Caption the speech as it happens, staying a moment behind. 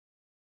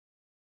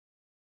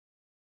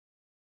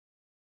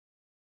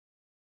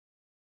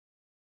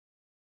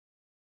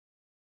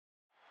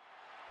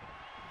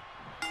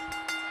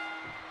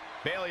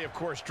Bayley, of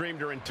course, dreamed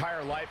her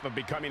entire life of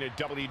becoming a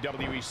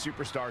WWE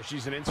superstar.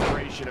 She's an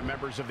inspiration to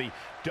members of the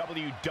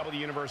WWE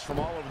Universe from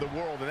all over the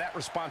world, and that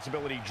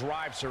responsibility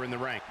drives her in the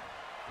ring.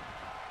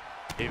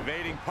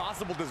 Evading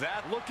possible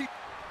disaster. Looking.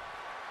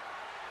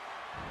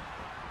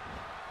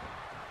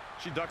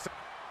 She ducks.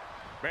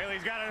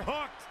 Bayley's got it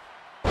hooked.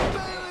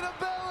 Bayley to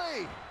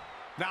belly.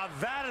 Now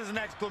that is an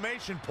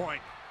exclamation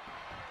point.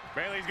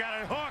 Bayley's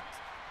got it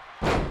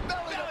hooked.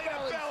 Belly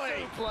to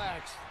belly.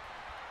 Suplex.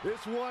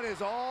 This one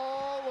is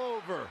all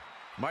over.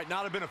 Might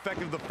not have been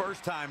effective the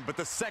first time, but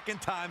the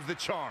second time's the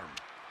charm.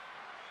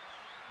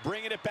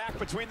 Bringing it back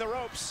between the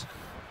ropes.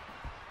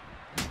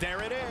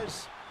 There it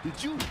is.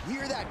 Did you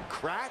hear that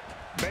crack?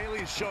 Bayley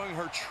is showing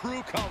her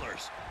true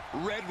colors,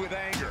 red with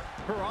anger.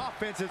 Her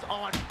offense is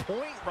on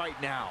point right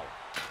now.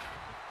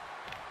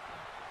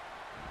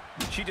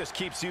 She just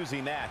keeps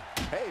using that.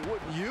 Hey,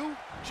 wouldn't you?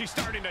 She's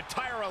starting to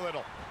tire a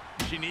little.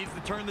 She needs to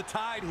turn the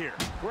tide here.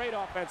 Great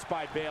offense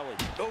by Bayley.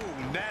 Oh,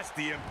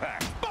 nasty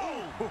impact.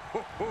 Boom!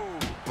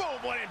 Boom,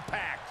 what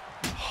impact!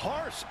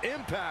 Harsh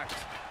impact.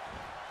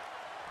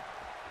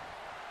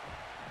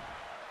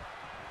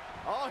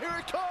 Oh, here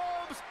it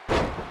comes!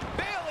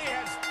 Bayley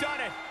has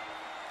done it!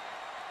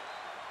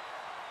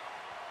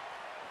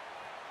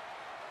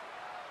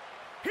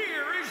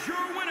 Here is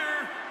your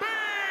winner,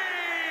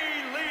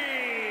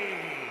 Bayley!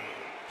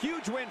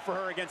 Huge win for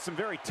her against some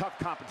very tough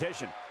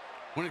competition.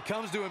 When it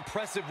comes to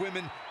impressive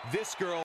women, this girl